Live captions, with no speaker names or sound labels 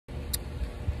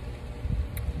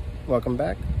Welcome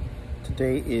back.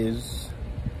 Today is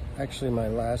actually my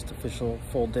last official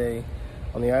full day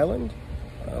on the island.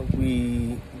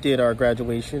 We did our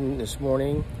graduation this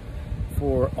morning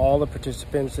for all the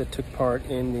participants that took part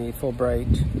in the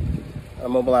Fulbright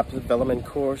mobile app development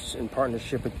course in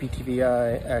partnership with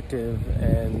BTVI, Active,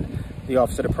 and the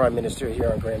Office of the Prime Minister here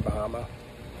on Grand Bahama.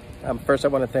 First, I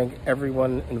want to thank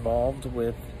everyone involved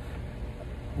with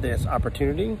this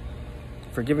opportunity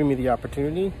for giving me the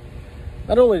opportunity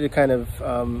not only to kind of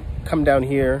come down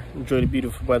here, enjoy the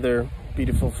beautiful weather,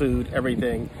 beautiful food,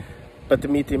 everything, but to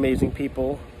meet the amazing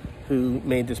people who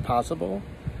made this possible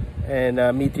and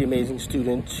meet the amazing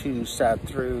students who sat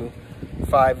through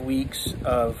 5 weeks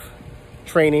of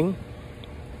training.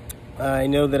 I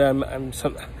know that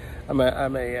I'm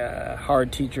a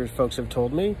hard teacher, as folks have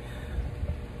told me.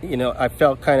 You know, I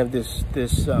felt kind of this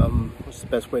what's the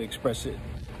best way to express it?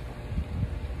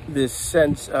 This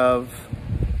sense of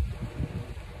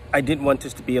I didn't want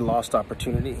this to be a lost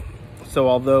opportunity. So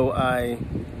although I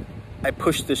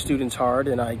pushed the students hard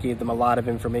and I gave them a lot of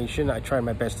information, I tried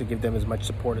my best to give them as much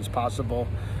support as possible,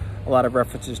 a lot of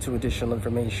references to additional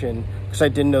information, because I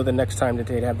didn't know the next time that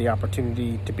they'd have the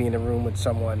opportunity to be in a room with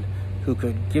someone who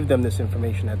could give them this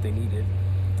information that they needed.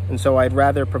 And so I'd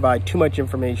rather provide too much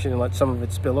information and let some of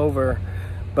it spill over,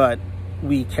 but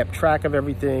we kept track of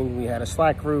everything. We had a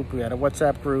Slack group, we had a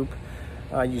WhatsApp group.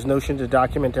 I used Notion to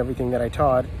document everything that I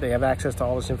taught. They have access to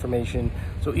all this information.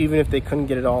 So even if they couldn't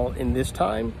get it all in this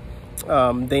time,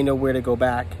 they know where to go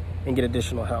back and get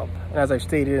additional help. And as I've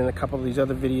stated in a couple of these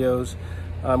other videos,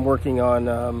 I'm working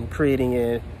on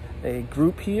creating a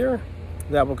group here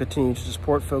that will continue to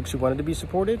support folks who wanted to be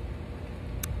supported.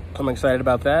 I'm excited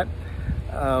about that.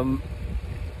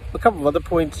 A couple of other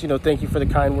points, thank you for the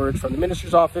kind words from the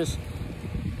minister's office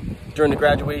during the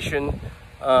graduation.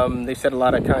 They said a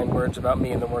lot of kind words about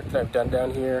me and the work that I've done down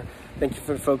here. Thank you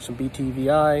for the folks from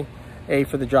BTVI,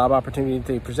 for the job opportunity that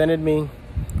they presented me,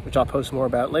 which I'll post more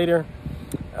about later.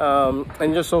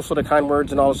 And just also the kind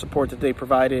words and all the support that they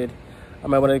provided. I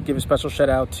want to give a special shout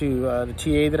out to the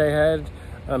TA that I had,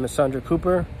 Ms. Sandra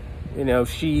Cooper.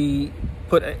 She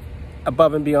put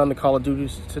above and beyond the call of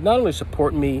duties to not only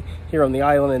support me here on the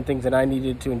island and things that I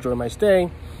needed to enjoy my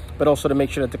stay, but also to make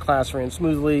sure that the class ran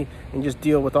smoothly and just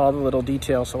deal with all the little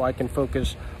details so I can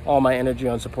focus all my energy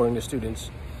on supporting the students.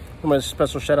 I want a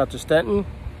special shout out to Stanton.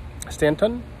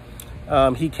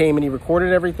 He came and he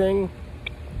recorded everything,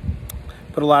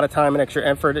 put a lot of time and extra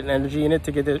effort and energy in it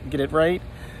to get it right,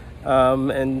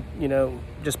 and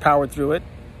just powered through it.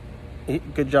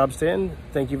 Good job, Stan.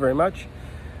 Thank you very much.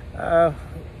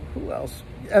 Who else?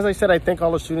 As I said, I thank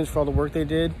all the students for all the work they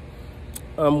did.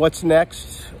 What's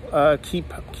next?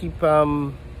 Keep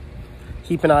an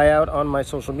eye out on my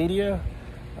social media.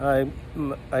 I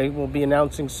will be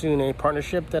announcing soon a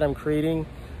partnership that I'm creating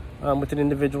with an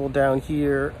individual down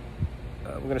here.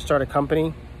 We're going to start a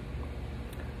company.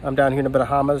 I'm down here in the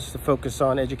Bahamas to focus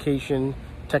on education,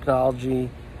 technology,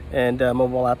 and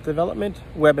mobile app development,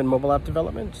 web and mobile app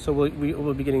development. So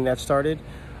we'll be getting that started.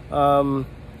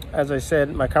 As I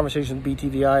said, my conversation with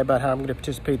BTVI about how I'm going to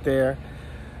participate there,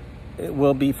 it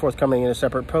will be forthcoming in a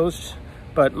separate post,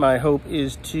 but my hope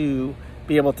is to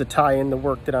be able to tie in the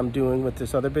work that I'm doing with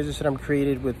this other business that I'm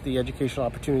created with the educational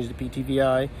opportunities at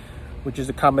BTVI, which is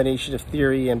a combination of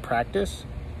theory and practice.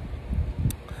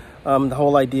 The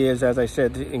whole idea is, as I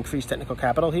said, to increase technical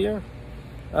capital here.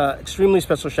 Extremely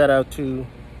special shout out to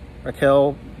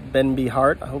Raquel Benby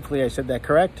Hart. Hopefully I said that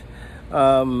correct.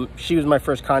 She was my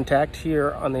first contact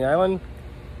here on the island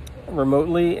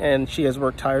remotely, and she has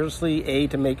worked tirelessly, A,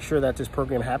 to make sure that this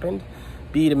program happened,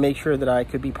 B, to make sure that I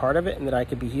could be part of it and that I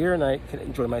could be here and I could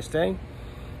enjoy my stay,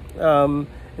 and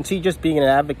C, just being an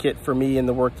advocate for me and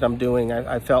the work that I'm doing.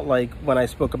 I felt like when I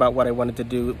spoke about what I wanted to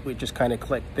do, it just kind of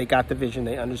clicked. They got the vision,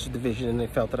 they understood the vision, and they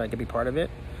felt that I could be part of it.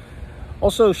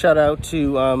 Also, shout out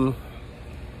to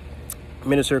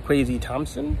Minister Kwesi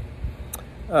Thompson.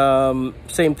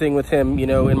 Same thing with him,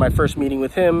 in my first meeting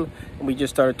with him, we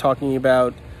just started talking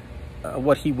about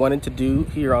what he wanted to do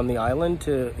here on the island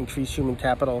to increase human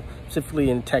capital,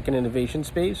 specifically in tech and innovation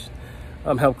space,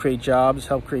 help create jobs,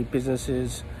 help create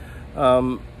businesses. It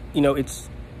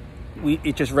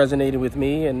just resonated with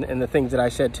me, and the things that I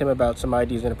said to him about some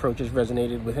ideas and approaches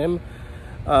resonated with him.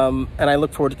 And I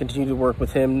look forward to continue to work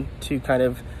with him to kind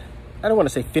of, I don't want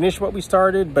to say finish what we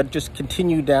started, but just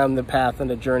continue down the path and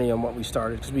the journey on what we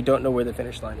started, because we don't know where the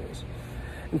finish line is.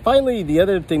 And finally, the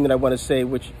other thing that I want to say,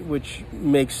 which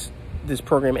makes this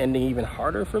program ending even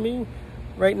harder for me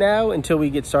right now until we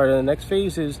get started on the next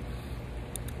phase, is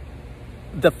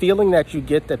the feeling that you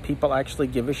get that people actually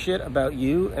give a shit about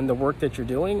you and the work that you're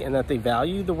doing, and that they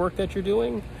value the work that you're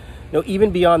doing.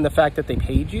 even beyond the fact that they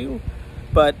paid you,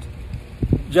 but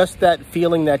just that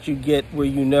feeling that you get where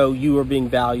you are being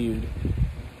valued.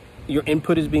 Your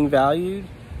input is being valued.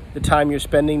 The time you're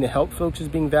spending to help folks is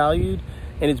being valued,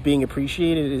 and it's being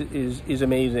appreciated is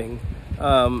amazing.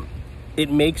 It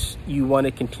makes you want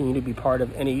to continue to be part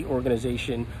of any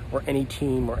organization or any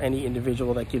team or any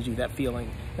individual that gives you that feeling.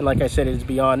 And like I said, it's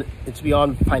beyond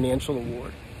financial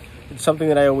reward. It's something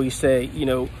that I always say,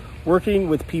 working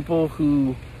with people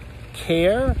who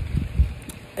care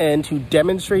and who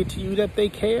demonstrate to you that they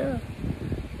care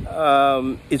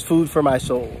is food for my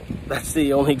soul. That's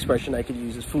the only expression I could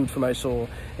use, is food for my soul.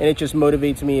 And it just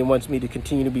motivates me and wants me to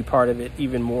continue to be part of it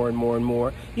even more and more and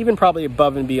more, even probably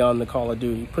above and beyond the call of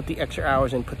duty. Put the extra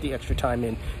hours in, put the extra time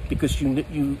in, because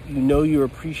you know you're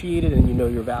appreciated and you know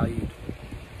you're valued.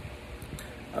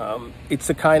 It's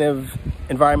the kind of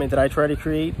environment that I try to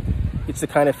create. It's the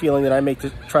kind of feeling that I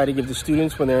try to give the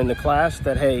students when they're in the class,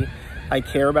 that, hey, I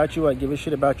care about you, I give a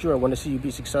shit about you, I want to see you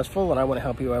be successful, and I want to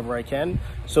help you however I can.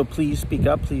 So please speak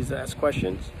up, please ask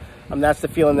questions. That's the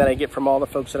feeling that I get from all the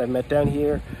folks that I've met down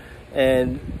here,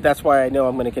 and that's why I know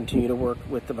I'm going to continue to work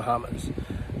with the Bahamas.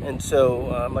 And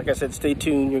so, like I said, stay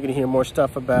tuned. You're going to hear more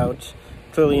stuff about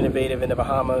Clearly Innovative in the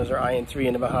Bahamas, or IN3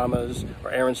 in the Bahamas,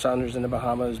 or Aaron Saunders in the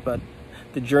Bahamas, but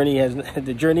the journey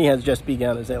has just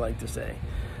begun, as they like to say.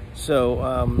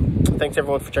 So thanks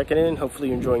everyone for checking in. Hopefully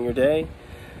you're enjoying your day.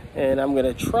 And I'm going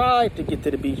to try to get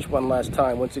to the beach one last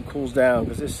time once it cools down,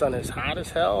 because this sun is hot as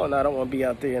hell and I don't want to be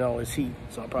out there in all this heat.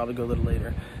 So I'll probably go a little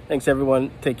later. Thanks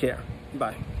everyone. Take care.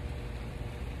 Bye.